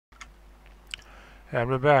And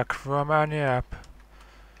we're back from our nap.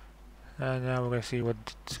 And now we're going to see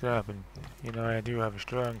what's going to happen. You know, I do have a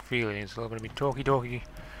strong feeling it's all going to be talky.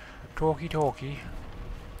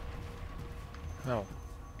 Oh.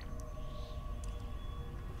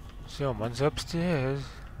 Someone's upstairs.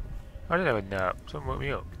 I didn't have a nap. Someone woke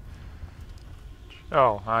me up.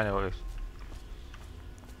 Oh, I know this.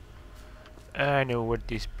 I know what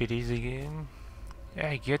this bit is again.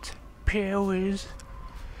 I get powers.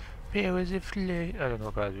 Powers of light. I don't know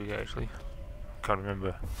what powers we get actually. Can't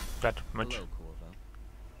remember that much. Hello, Corvo.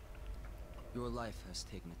 Your life has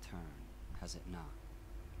taken a turn, has it not?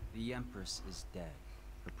 The Empress is dead.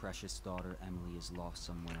 Her precious daughter Emily is lost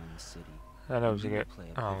somewhere in the city. I know to get.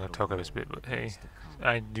 Oh, I'm going to talk about this bit, but hey,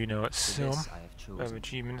 I do know what some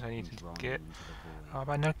achievements I need to get. How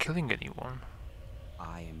about not killing anyone?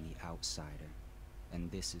 I am the outsider, and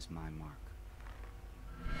this is my mark.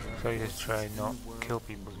 So you just try not kill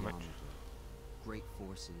people as much. Great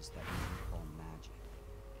forces that we call magic,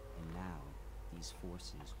 and now these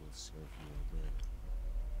forces will serve your will.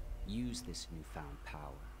 Use this newfound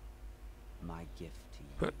power, my gift to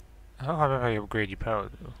you. But how do I upgrade your power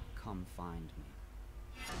though? Come find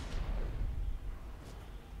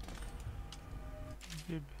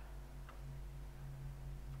me.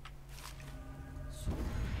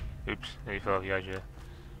 Oops, nearly fell off the edge here.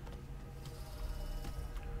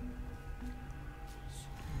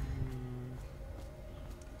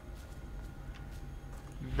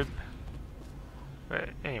 But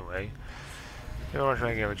anyway, if I want to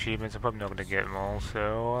try and get achievements, I'm probably not going to get them all,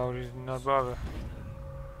 so I'll just not bother.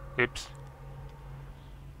 Oops.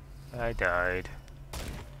 I died.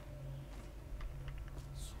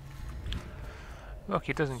 Look,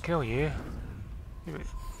 it doesn't kill you.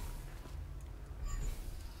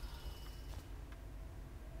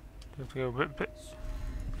 Let's go bit.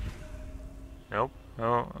 Nope.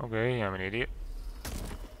 Oh, okay, I'm an idiot.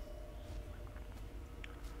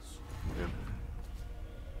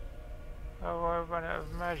 Oh, I run out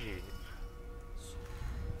of magic.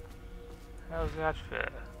 How's that fair?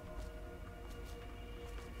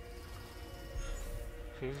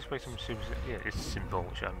 See, this is way some super. Yeah, it's simple,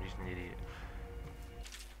 which I'm just an idiot.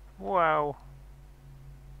 Wow.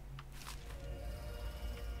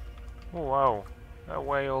 Oh, wow. That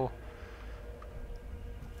whale.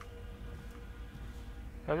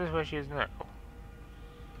 Is this where she is now?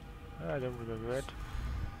 I don't remember it.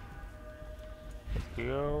 Let's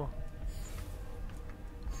go.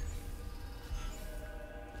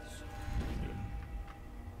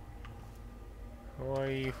 Why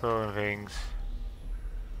are you throwing things?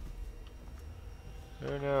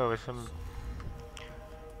 Oh no, there's some...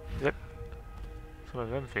 Yep. Some of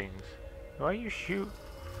them things. Why you shoot?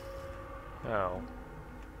 Oh.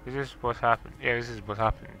 Is this what's happened? Yeah, this is what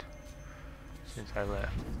happened. Since I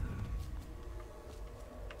left.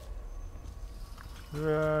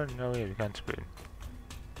 No, yeah, we can't sprint.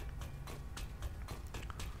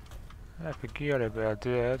 I forgot about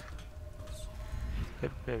that.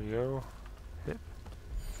 Yep, there we go. Yep.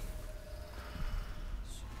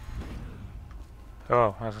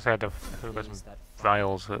 Oh, as I said, I've got some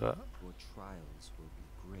vials for that. Your trials will be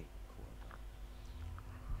great, Corvo.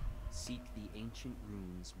 Seek the ancient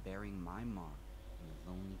runes bearing my mark in the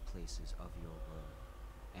lonely places of your world,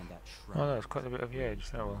 and at shrines. Oh, that's quite a bit of the edge.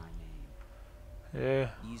 Oh well. My name. Yeah.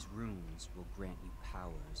 These runes will grant you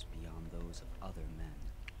powers beyond those of other men.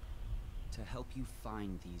 To help you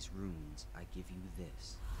find these runes, I give you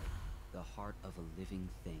this, the heart of a living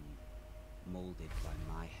thing, molded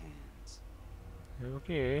by my hands.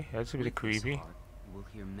 Okay, that's a bit creepy. With this heart, you will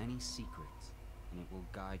hear many secrets, and it will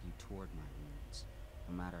guide you toward my runes,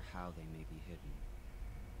 no matter how they may be hidden.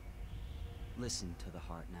 Listen to the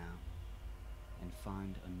heart now, and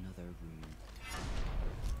find another rune.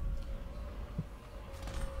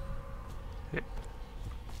 Yep.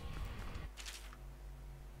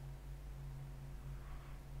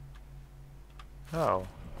 Oh.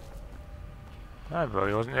 I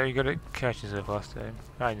probably wasn't very good at catching stuff last time.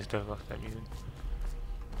 Finding stuff last time even.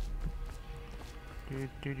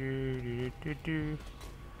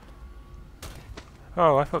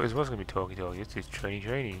 Oh, I thought this was going to be talky. It's just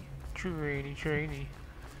trainy.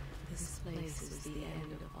 This place is the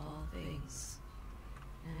end of all things,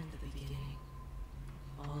 and the beginning.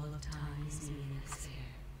 All of time is meaningless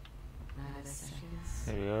here. Neither seconds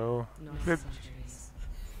There we go. nor Flip. centuries.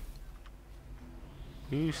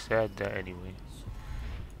 Who said that anyway?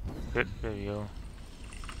 Yep, there we go.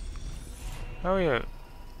 Oh yeah.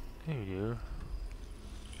 There we go.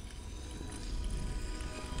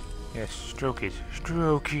 Yes, stroke it.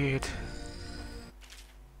 Stroke it.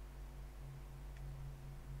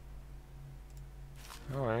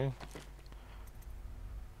 Alright.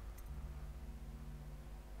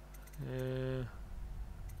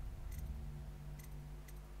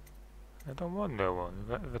 don't want that one.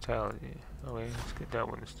 Vitality. Okay, let's get that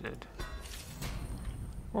one instead.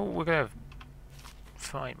 Well, we're gonna have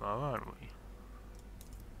fight more, aren't we?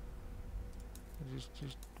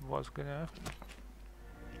 Just what's gonna happen?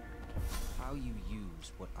 How you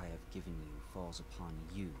use what I have given you falls upon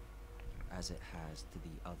you, as it has to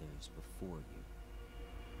the others before you.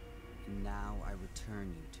 And now I return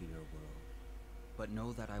you to your world, but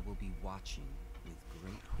know that I will be watching with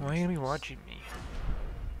great interest. Why are you watching me?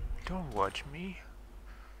 Don't watch me.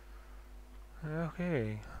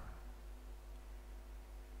 Okay.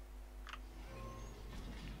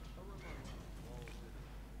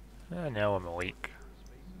 Now I'm awake.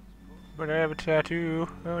 But I have a tattoo.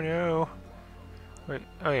 Oh no. Wait.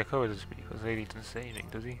 Oh yeah, Cole doesn't speak because Lady doesn't say anything,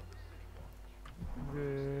 does he?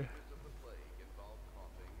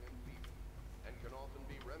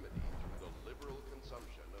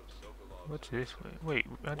 What's this way? Wait,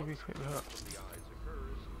 how do we click up?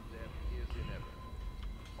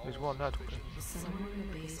 There's one that way. Somewhere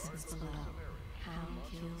in the basements below, hound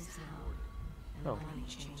kills hound, and Oh. body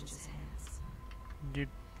changes hands. Doop.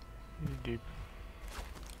 Doop.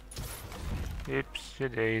 Oops, a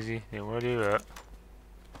daisy. Then we'll do that.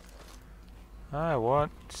 I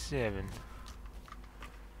want 7.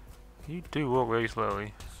 You do walk very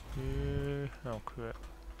slowly. Oh crap.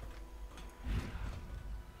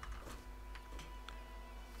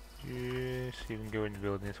 Just see if we can go in the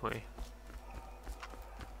building this way.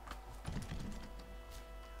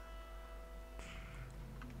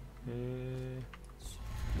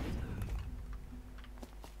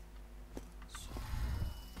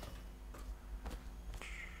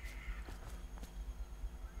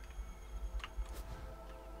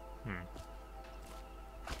 Hmm.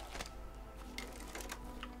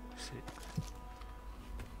 6.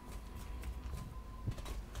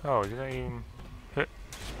 Oh, did I even hit?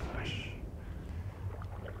 Gosh.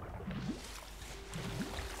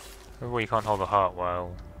 Well, you can't hold the heart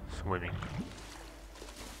while swimming.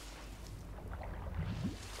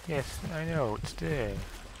 Yes, I know, it's there.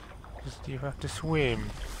 Just you have to swim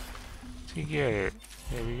to get it.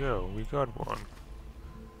 There we go, we got one.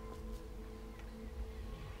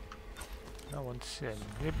 That one's 7.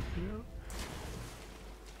 Yep, yep.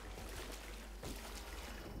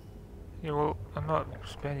 Yeah, well, I'm not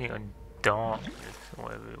spending it on darkness or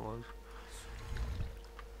whatever it was.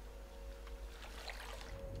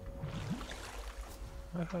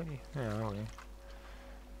 Why can't you? Oh, okay.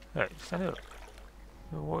 Hey, stand up.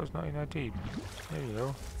 The water's not in that deep. There you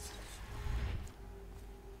go.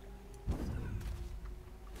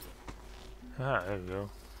 Ah, there we go.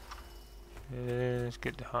 Let's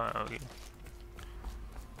get the heart out here.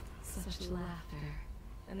 Such laughter,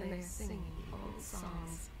 and they're singing old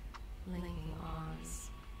songs, linking arms.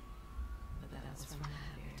 But that was from a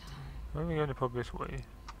happier time. Why are we going to pub this way?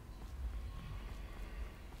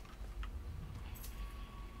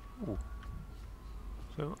 Ooh.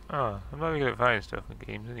 So, I'm not really good at finding stuff in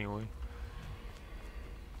games anyway.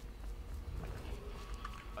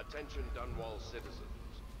 Attention Dunwall citizens.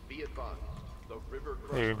 Be advised, the river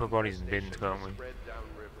Yeah, we can put bodies in bins, station can't we? is spread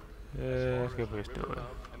downriver. Let's go for this door.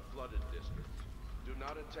 And flooded districts. Do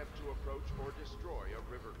not attempt to approach or destroy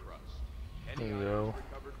a river crust. There Any we go. items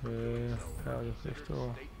recovered from doing so are Powder considered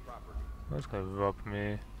pistol. state property. That's gonna rob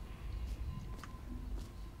me.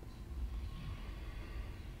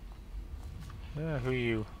 Yeah, who are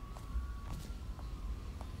you?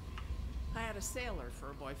 I had a sailor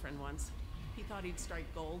for a boyfriend once. He thought he'd strike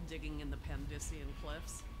gold digging in the Pandician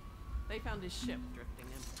cliffs. They found his ship drifting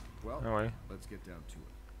in. Well, No way. let's get down to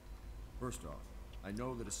it. First off, I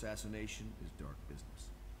know that assassination is dark business,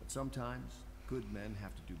 but sometimes good men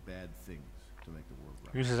have to do bad things to make the world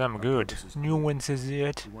right. Who says I'm Our good? purpose is No clear. one says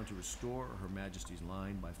it. We want to restore Her Majesty's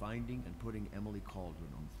line by finding and putting Emily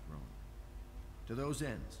Cauldron on the throne. To those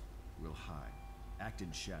ends, we'll hide, act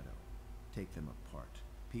in shadow, take them apart,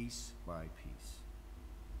 piece by piece.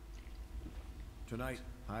 Tonight,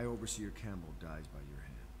 High Overseer Campbell dies by your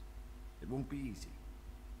hand. It won't be easy.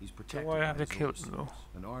 He's protected why by have to his kill him, though? overseers,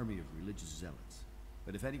 an army of religious zealots.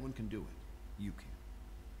 But if anyone can do it, you can.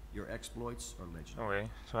 Your exploits are legendary. Okay,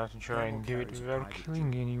 so I have to try and do Campbell it carries a without private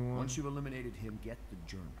killing journal. anyone. Once you've eliminated him, get the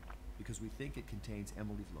journal, because we think it contains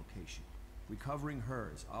Emily's location. Recovering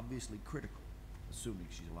her is obviously critical, assuming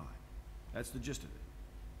she's alive. That's the gist of it.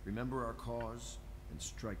 Remember our cause and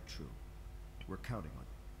strike true. We're counting on you.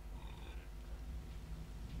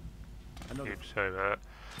 Another Oops, sorry about that.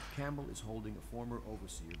 Campbell is holding a former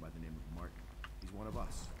overseer by the name of Martin. He's one of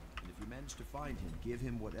us, and if you manage to find him, give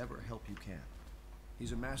him whatever help you can.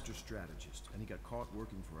 He's a master strategist, and he got caught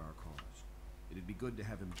working for our cause. It'd be good to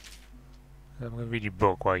have him. I'm gonna read your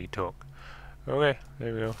book while you talk. Okay,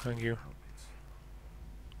 there we go, thank you.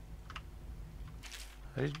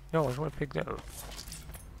 No, I just want to pick that up.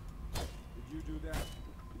 Did you do that?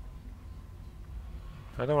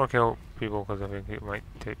 I don't want to kill people because I think it might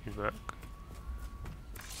take you back.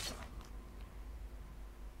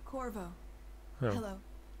 Corvo. Oh. Hello.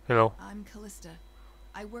 Hello. I'm Callista.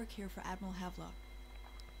 I work here for Admiral Havelock.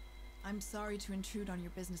 I'm sorry to intrude on your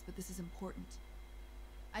business, but this is important.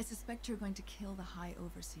 I suspect you're going to kill the High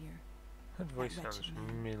Overseer. That voice That sounds wretched man.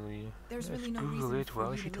 familiar. There's Let's really no Google reason it for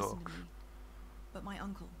while you she to listen talks. to me. But my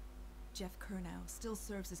uncle, Jeff Kernow, still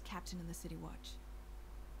serves as captain in the City Watch.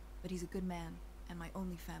 But he's a good man, and my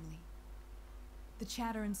only family. The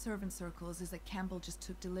chatter in servant circles is that Campbell just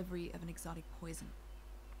took delivery of an exotic poison.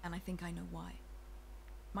 And I think I know why.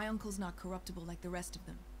 My uncle's not corruptible like the rest of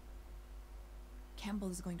them. Campbell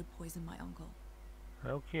is going to poison my uncle.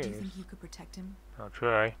 Okay. Do you think you could protect him? I'll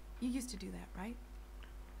try. You used to do that, right?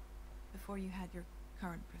 Before you had your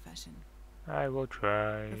current profession. I will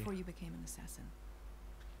try. Before you became an assassin.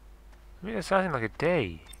 I've been assassin like a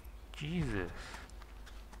day. Jesus.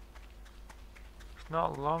 It's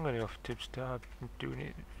not long enough to start doing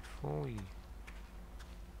it fully.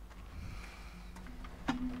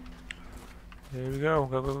 There we go.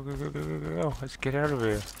 Go, go, go, go, go, go, go, go. Let's get out of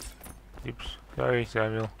here. Oops. Sorry,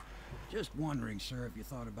 Samuel. Just wondering, sir, if you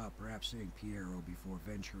thought about perhaps seeing Piero before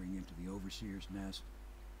venturing into the Overseer's nest.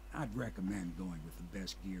 I'd recommend going with the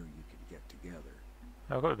best gear you can get together.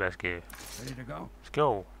 I've got the best gear. Ready to go? Let's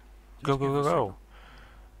go. Just Go, go, give go, a go. signal.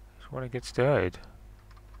 Just want to get started.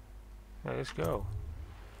 Yeah, let's go.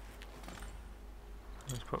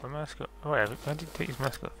 Let's put my mask up. Oh, wait, I did take his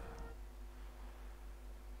mask off.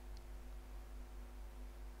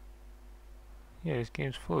 Yeah, this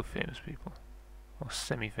game's full of famous people. Or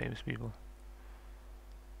semi-famous people.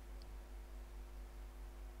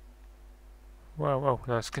 Wow, wow,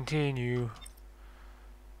 let's continue.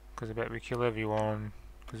 Because I bet we kill everyone.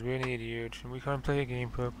 Because we're an idiot and we can't play a game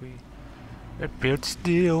properly. I built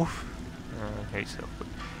stealth. I hate stealth,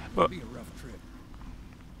 but It'd be a rough trip.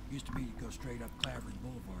 Used to be to go straight up Clavering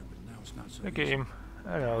Boulevard, but now it's not so the easy. game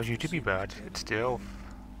allows you to be bad. It's stealth.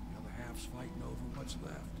 The other half's fighting over what's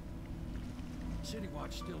left. City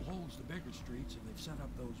Watch still holds the bigger streets, and they've set up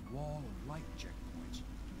those wall of light checkpoints.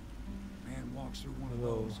 Man walks through one of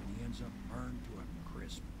those, and he ends up burned to a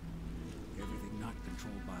crisp. Everything not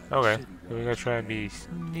controlled by the Okay, City so we're gonna Watch try and gang be or-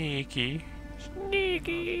 sneaky.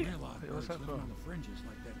 Sneaky! Real Wait, what's that living for? on the fringes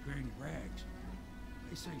like that Granny Rags.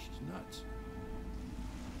 They say she's nuts.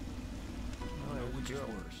 Oh, Know there's a which is girl.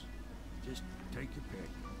 worse. Just take your pick.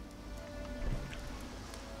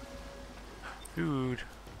 Food.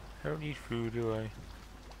 I don't need food, do I?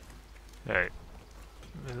 Alright.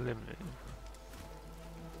 Eliminate.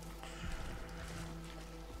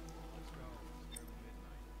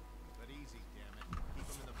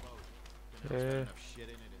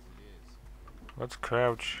 Let's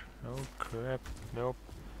crouch. Oh crap. Nope.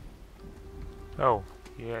 Oh,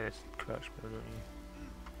 yeah, let's crouch better, don't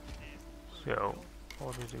you? So,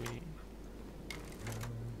 what do we need?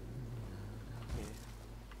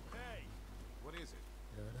 Hey! What is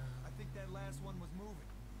it? I think that last one was moving.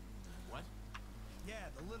 What? Yeah,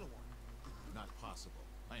 the little one. Not possible.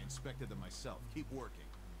 I inspected them myself. Keep working.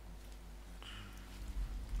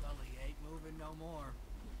 Well, he ain't moving no more.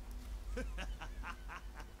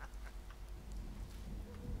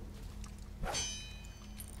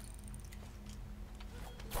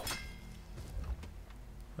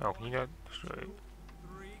 Oh, can you not destroy it?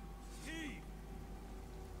 3, heave!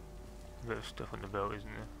 A bit of stuff on the belt, isn't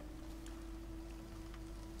there?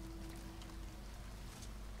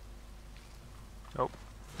 Oh.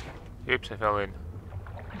 Oops, I fell in.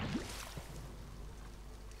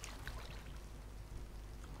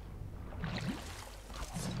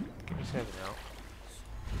 Give me 7 now.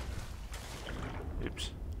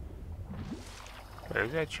 Oops. Wait,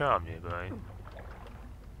 is there a charm nearby?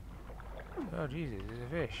 Oh Jesus, there's a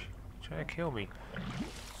fish. Trying to kill me.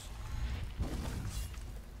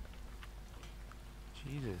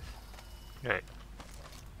 Jesus. Right.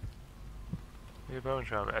 There's a bone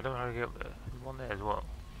charm. I don't know how to get up there. There's one there as well.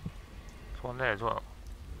 There's one there as well.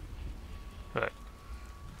 Right.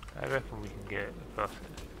 I reckon we can get across it.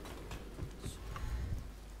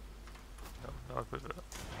 No, not good.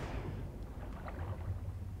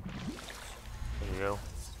 There we go.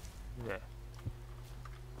 There.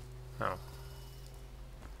 Oh.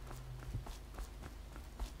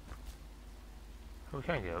 Oh, we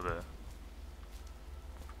can get up there.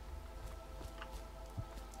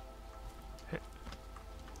 Hit.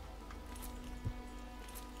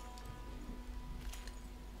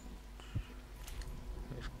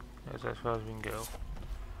 That's as far as we can go.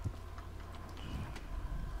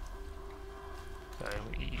 Sorry,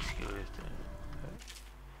 I'm easy skill this time.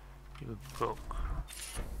 fuck?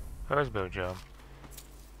 Where's Bojam?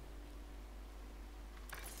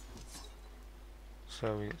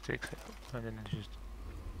 So it takes it up, and then it just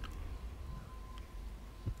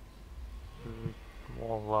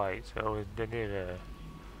more light. So they need a.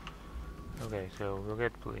 Okay, so we'll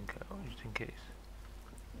get blink out just in case.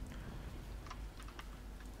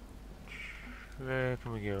 Where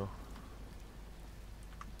can we go?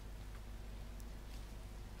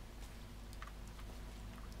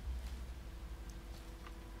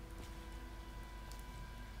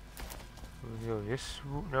 We go this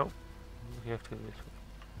route? Nope. We have to go this way.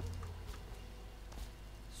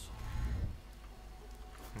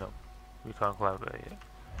 No, we can't climb there yet.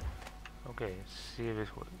 Okay, let's see if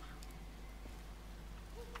this works.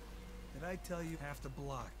 Did I tell you half the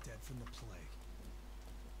block dead from the plague?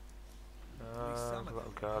 A lot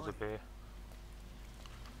of cars up here.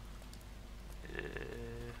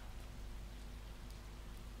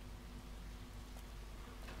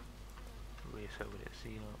 We're so good at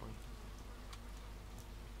seeing, aren't we?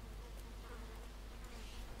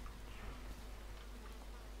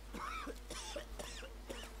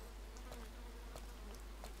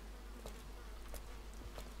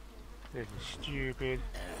 This is stupid.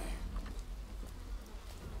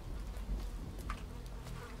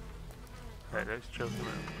 Right, let's choke him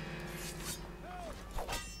out.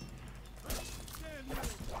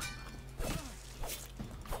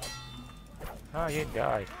 Ah, you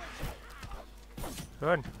died.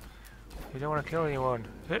 Run! You don't want to kill anyone.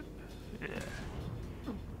 Yeah. There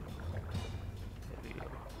we go.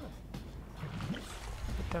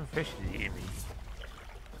 What damn fish is eating me?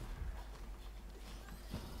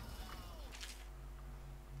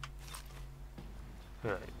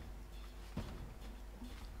 Right.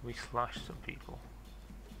 We slashed some people.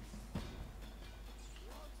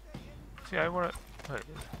 See, I wanna... Wait,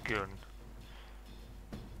 gun.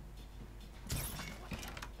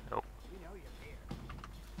 Nope.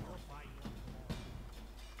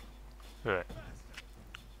 Right.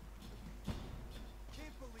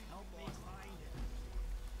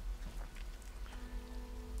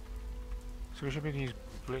 So we should be these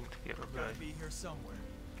blink together, right? Gotta be here somewhere.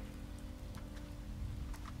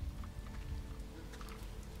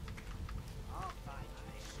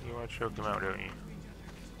 You want to choke them out, don't you?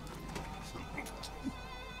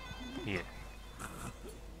 Yeah.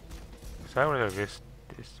 So I want to know if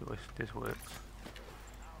this works.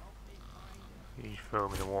 You just throw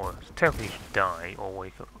him in the water. So technically you should die or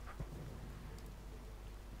wake up.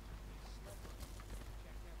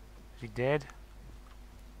 Is he dead?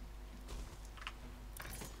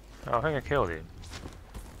 Oh, I think I killed him.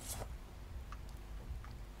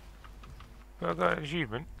 Well, I got an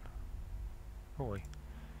achievement. Boy.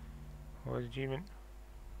 What was the achievement?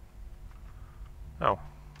 Oh.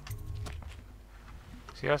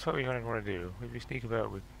 See, that's what we want to do. If we sneak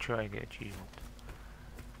about, we try and get achievement.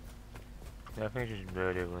 Yeah, I think it's just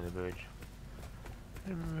murder on the bridge.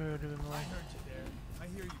 Murder in I heard you there. I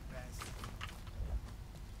hear you, bastard.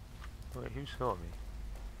 Wait, who saw me?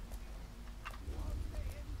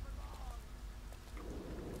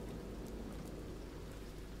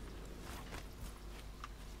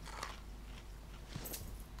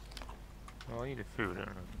 Well, I need the food, I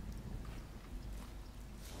don't know.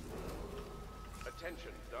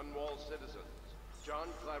 Attention, Dunwall citizens. John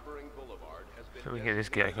Clavering Boulevard has been So we can get this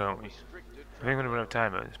guy, can't we? I think we're gonna run out of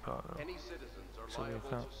time at this part, though. Any citizens are So we liable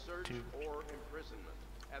can't to search do... or imprisonment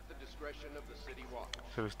at the discretion of the City Watch.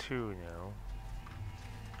 So there's two now.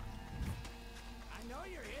 I know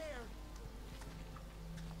you're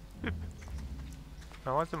here.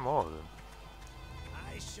 Oh, what's the more of them?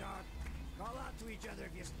 Aye, sharp. Call out to each other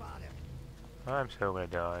if you spot him. I'm so gonna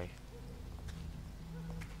die.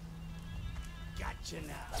 Gotcha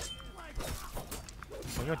now.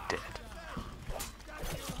 Oh, you're dead.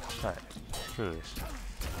 Right, screw this.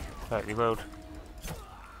 Right, reload.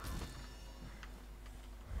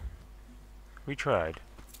 We tried.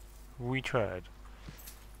 We tried.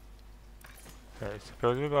 Right,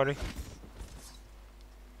 suppose everybody.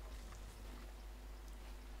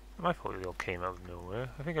 My fault they all came out of nowhere.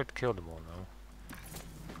 I think I've killed them all now.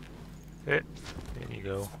 There you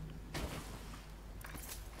go.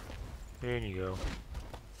 There you go.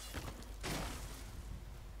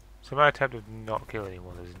 So my attempt to not kill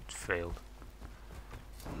anyone has failed.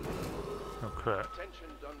 Oh crap. Attention,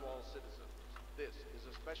 Dunwall citizens. This is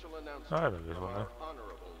a special announcement I remember this from one our now.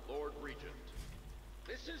 Honorable Lord Regent.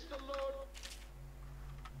 This is the Lord.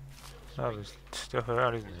 Oh, there's stuff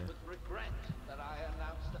around, isn't there? With regret that I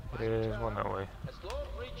announce that my There's one term that way. as Lord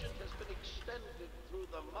Regent has been extended through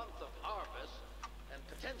the month of harvest and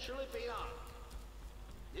potentially beyond.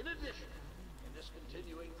 In addition, in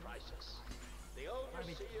discontinuing crisis. The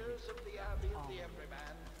overseers of the Abbey of the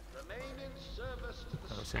Everyman remain in service to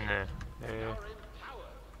the What's state in there? and are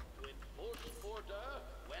empowered to enforce order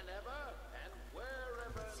whenever and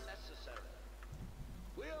wherever necessary.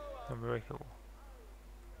 We'll Unbreakable.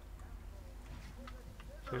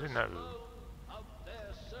 So it's in that room. of their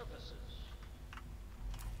services.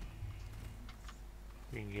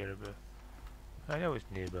 We can get a bit. I know it's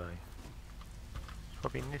nearby. It's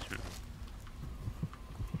probably in this room.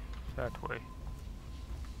 It's that way.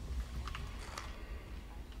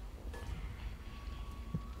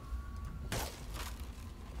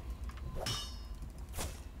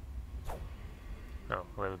 Oh,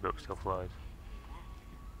 whatever book still flies.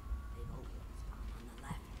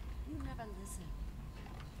 You never listen.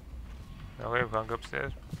 Oh, we've gone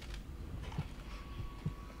upstairs.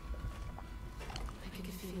 I can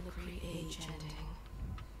feel the great age ending.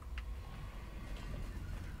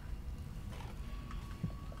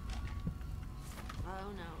 Oh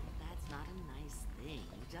no, that's not a nice thing.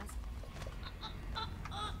 Just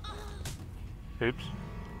Oops.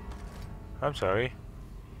 I'm sorry.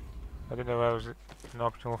 I didn't know that was an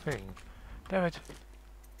optional thing. Damn it.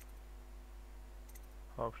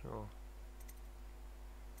 Optional.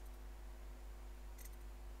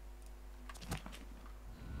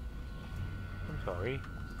 I'm sorry.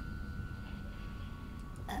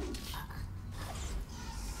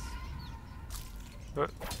 But,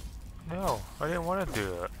 no, I didn't want to do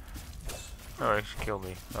that. Oh, it should kill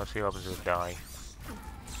me. I'll see what happens if I die.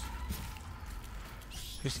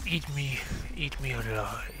 Just eat me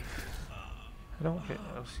alive. I don't get,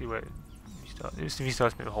 I'll see where he starts. If he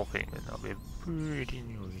starts me the whole thing, then I'll be pretty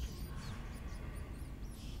annoyed.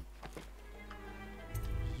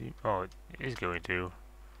 Oh, it is going to.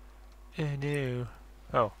 Oh no.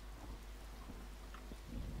 Oh.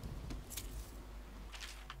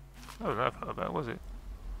 That wasn't that far back, was it?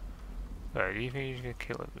 Alright, do you think he's gonna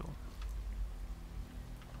kill everyone?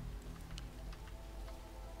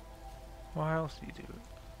 Why else do you do it?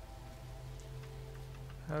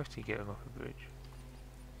 How else do you get him off a bridge?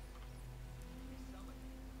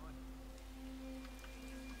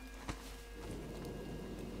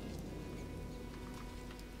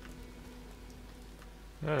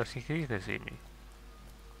 No, I think he's gonna see me.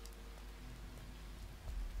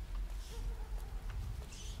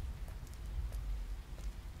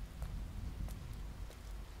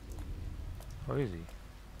 Or is he?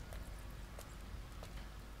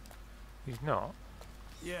 He's not.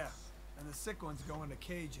 Yeah, and the sick ones go into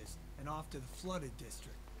cages and off to the flooded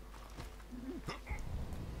district.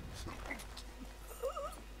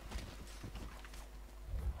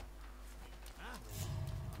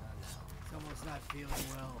 Someone's not feeling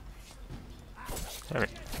well. Damn it.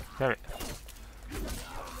 Damn it.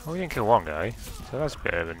 Well, we didn't kill one guy, so that's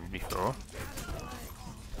better than before.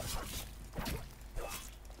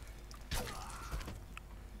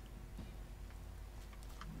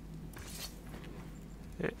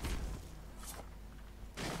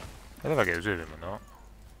 I don't know if I get rid of him or not.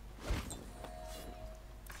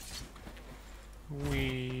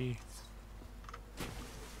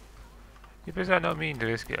 Yeah, but is that not mean to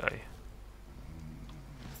this guy?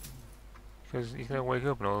 Because he's gonna wake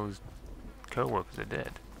up and all his co-workers are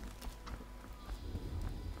dead.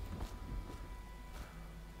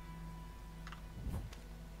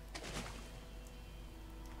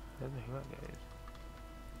 I don't know who that guy is.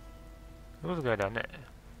 There was a guy down there.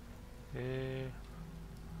 Yeah.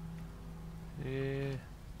 Yeah.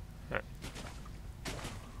 Right.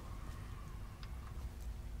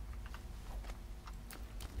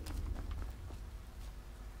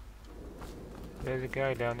 There's a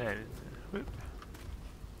guy down there. Whoop.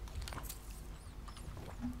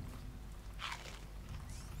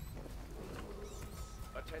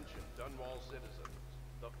 Attention, Dunwall citizens.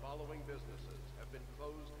 The following businesses have been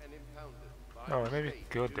closed and impounded by Oh, the maybe state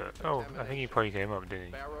good. due to Oh, I think he probably came up, didn't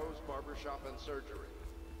he? Barrow's Barbershop and Surgery,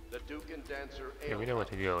 the Duke and Dancer Ale Yeah, we know where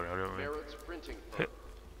to go now, don't we? Barrett's Printing Firm,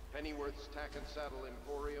 Pennyworth's Tack and Saddle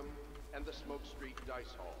Emporium, and the Smoke Street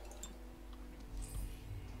Dice Hall.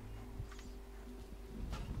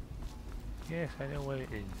 Yes, I know where it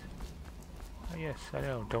is. Oh, yes, I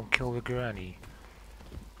know. Don't kill the granny.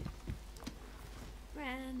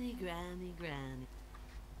 Granny, Granny, Granny.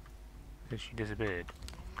 Because she disappeared.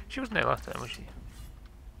 She wasn't there last time, was she?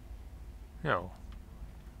 No.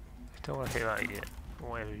 I still want to hit that idiot. For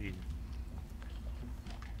whatever reason.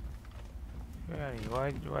 Granny,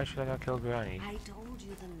 why should I not kill Granny? I told you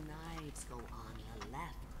the knives go on the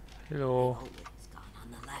left. Hello. They've always gone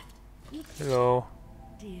on the left. Hello.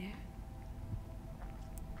 Dear?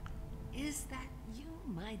 Is that you,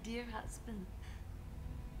 my dear husband?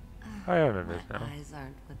 I remember this My now. eyes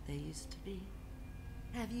aren't what they used to be.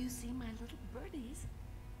 Have you seen my little birdies?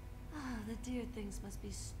 Ah, the dear things must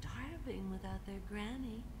be starving without their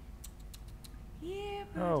granny. Here,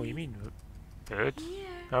 birdies. Oh, you mean birds? Here.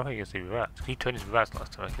 I think it's the rats. He turned into rats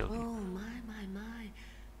last time I killed Oh, you. my.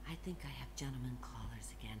 I think I have gentlemen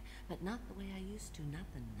callers again, but not the way I used to, not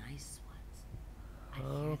the nice ones. I hear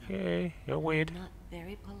them. Okay, you're weird. Not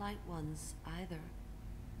very polite ones, either.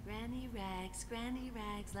 Granny Rags,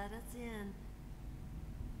 let us in.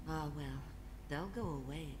 Oh, well, they'll go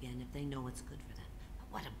away again if they know what's good for them.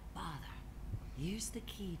 But what a bother. Here's the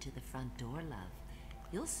key to the front door, love.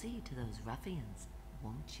 You'll see to those ruffians,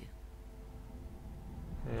 won't you?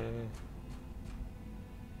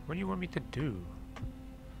 What do you want me to do?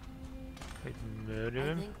 Like murder I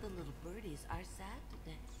him? think the little birdies are sad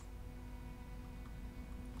today.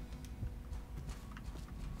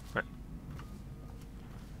 What?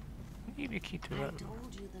 You need a key to I that.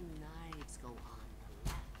 told you the knives go on the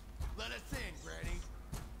left. Let us in, Granny.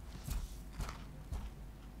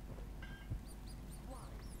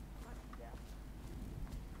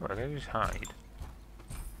 Right, I just hide.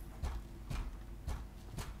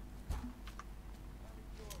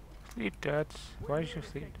 Sleep, Dads. Why did you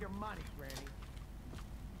sleep? Take your money, Granny.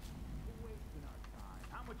 We're wasting our time.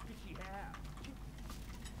 How much did she have?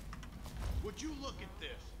 Would you look at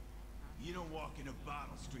this? You don't walk into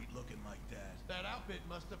Bottle Street looking like that. That outfit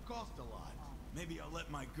must have cost a lot. Maybe I'll let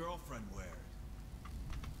my girlfriend wear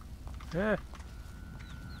it. Yeah.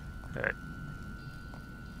 Alright.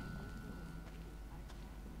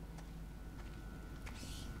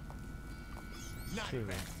 Two.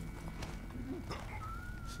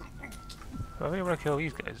 I think I'm gonna kill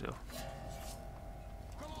these guys though.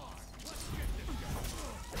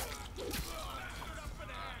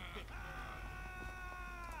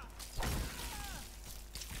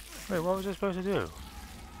 Wait, what was I supposed to do?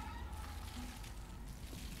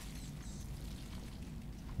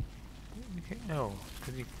 Okay, no,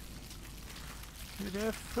 because you... You're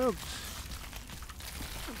there, folks.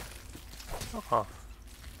 Fuck off.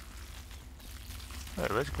 Wait,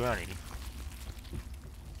 where's Granny?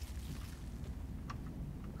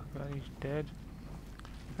 Granny's dead.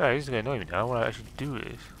 Oh, this is gonna annoy me now. I wanna actually do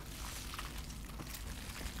this.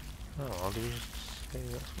 Oh, I'll do is just say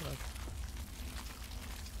that's what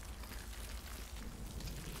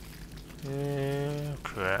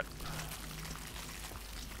crap.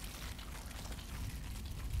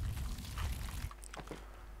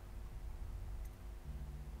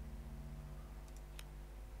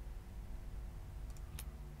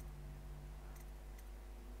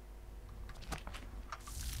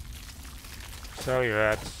 Sorry,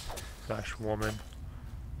 rats slash woman.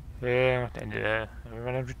 Yeah, and we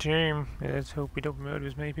run out of time. Let's hope we don't murder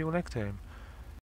as many people next time.